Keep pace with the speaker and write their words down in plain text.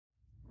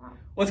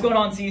What's going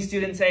on, CU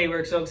students? Hey,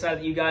 we're so excited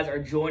that you guys are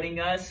joining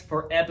us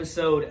for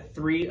episode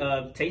 3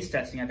 of Taste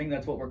Testing. I think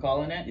that's what we're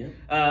calling it.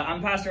 Yeah. I'm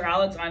Pastor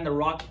Alex. I'm the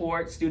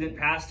Rockport student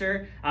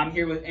pastor. I'm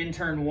here with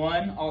intern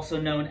 1,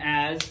 also known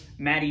as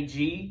Maddie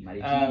G.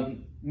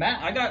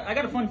 Matt, I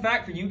got a fun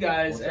fact for you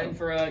guys and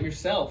for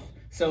yourself.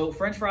 So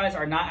French fries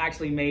are not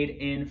actually made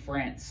in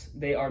France.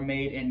 They are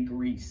made in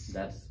Greece.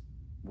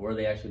 Where are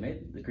they actually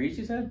made? The Greece,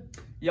 you said?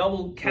 Y'all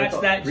will catch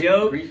that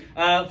joke.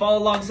 Follow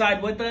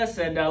alongside with us,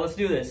 and let's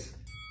do this.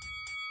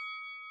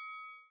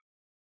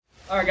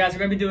 All right, guys, we're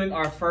going to be doing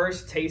our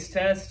first taste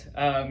test.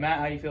 Matt,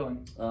 how you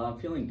feeling? I'm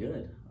feeling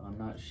good. I'm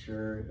not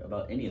sure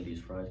about any of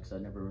these fries because I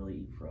never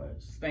really eat fries.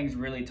 This thing's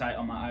really tight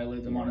on my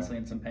eyelids. I'm honestly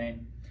in some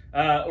pain.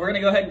 We're going to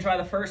go ahead and try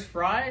the first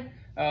fry.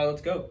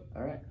 Let's go.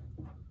 All right.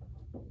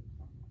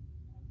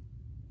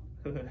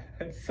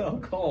 It's so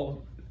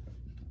cold.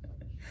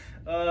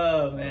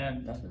 Oh,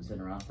 man. That's been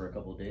sitting around for a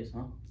couple of days,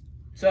 huh?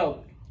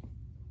 So,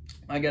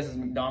 I guess it's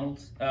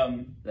McDonald's.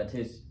 That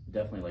tastes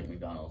definitely like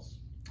McDonald's.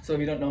 So if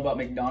you don't know about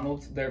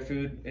McDonald's, their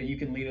food, you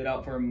can leave it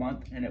out for a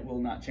month and it will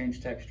not change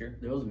texture.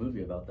 There was a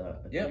movie about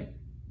that, I think.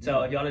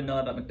 So if y'all didn't know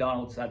about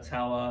McDonald's, that's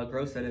how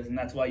gross that is, and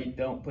that's why you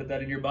don't put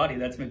that in your body.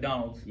 That's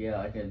McDonald's. Yeah,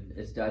 I think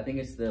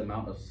it's the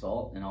amount of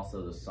salt and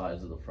also the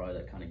size of the fry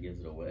that kind of gives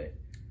it away.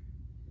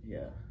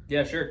 Yeah.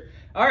 Yeah, sure.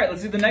 All right,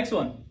 let's do the next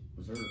one.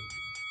 Reserve.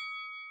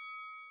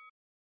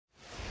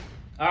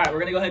 All right, we're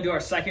gonna go ahead and do our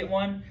second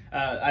one.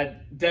 I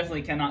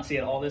definitely cannot see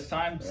it all this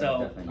time,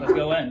 so let's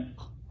go in.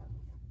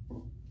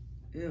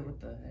 Ew,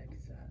 what the heck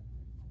is that?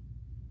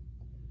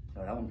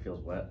 Oh, that one feels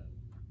wet.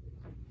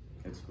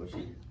 It's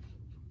squishy.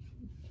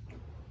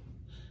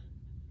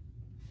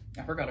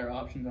 I forgot our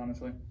options,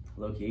 honestly.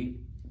 Low key.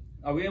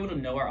 Are we able to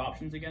know our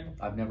options again?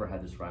 I've never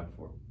had this fry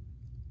before.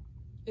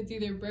 It's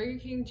either Burger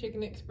King,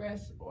 Chicken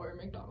Express, or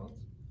McDonald's.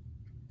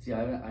 See,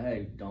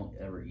 I don't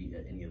ever eat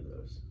at any of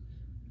those.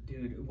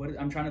 Dude,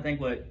 I'm trying to think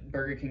what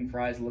Burger King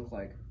fries look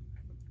like.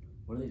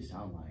 What do they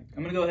sound like?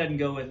 I'm gonna go ahead and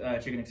go with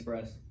Chicken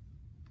Express.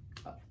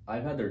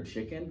 I've had their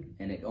chicken,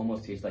 and it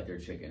almost tastes like their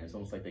chicken. It's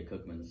almost like they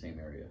cook them in the same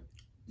area.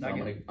 So I'm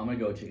gonna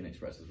go with Chicken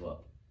Express as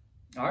well.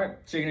 All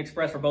right, Chicken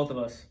Express for both of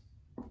us.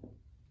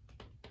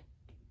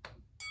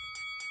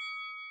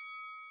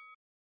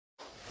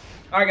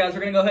 All right, guys, we're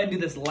gonna go ahead and do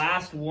this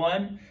last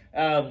one.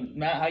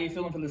 Matt, how you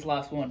feeling for this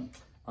last one?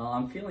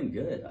 I'm feeling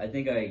good. I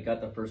think I got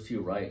the first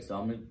 2 right,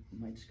 so I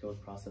might just go with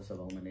process of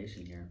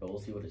elimination here, but we'll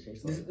see what it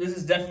tastes like. This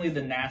is definitely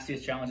the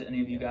nastiest challenge that any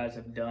of you guys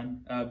have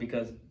done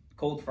because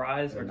cold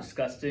fries are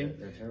disgusting.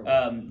 They're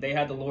terrible. They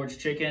had the Lord's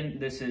chicken.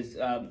 This is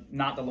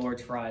not the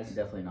Lord's fries.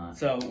 Definitely not.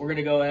 So we're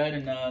gonna go ahead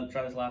and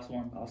try this last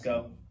one. Awesome. Let's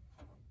go.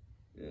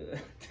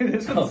 Dude,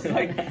 this one's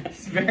like,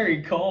 it's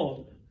very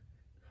cold.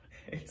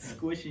 It's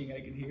squishing, I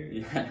can hear it.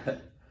 Yeah.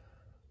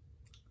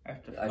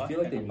 I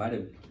feel like they might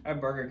have... At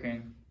Burger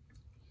King.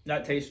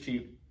 That tastes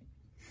cheap.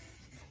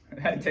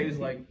 That tastes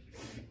like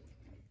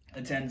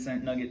a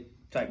 10-cent nugget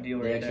type deal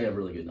right there. They actually have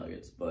really good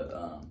nuggets, but...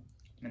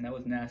 Man, that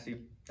was nasty.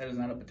 That is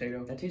not a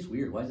potato. That tastes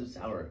weird. Why is it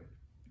sour?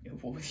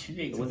 What would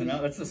you eat something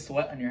else? That's the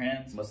sweat on your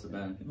hands. Must have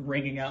been.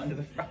 Wringing out into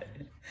the fry.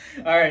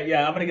 All right,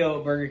 yeah, I'm going to go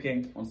with Burger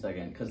King. 1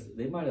 second, because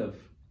they might have...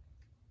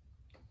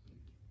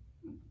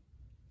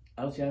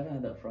 I haven't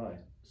had that fry.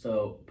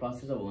 So,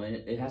 process of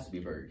elimination, it has to be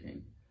Burger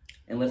King.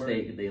 Unless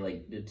they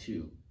like did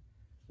 2.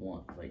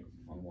 1, like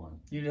on 1.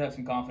 You just have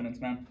some confidence,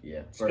 man.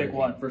 Yeah. Just pick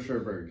one. For sure,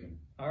 Burger King.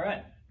 All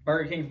right.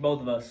 Burger King for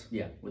both of us.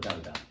 Yeah, without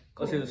a doubt.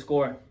 Cool. Let's hear the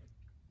score.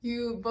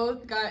 You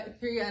both got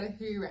 3 out of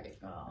 3 right.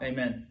 Oh,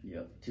 amen.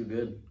 Yep, too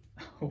good.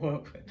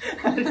 Whoa.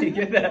 How did you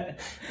get that?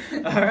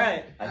 All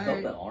right. I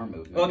felt that arm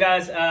movement. Well,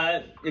 guys,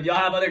 if y'all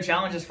have other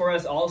challenges for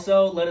us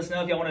also, let us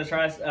know if y'all want to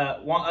try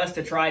want us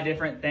to try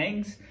different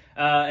things.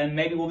 And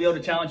maybe we'll be able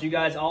to challenge you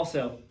guys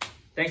also.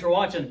 Thanks for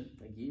watching.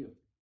 Thank you.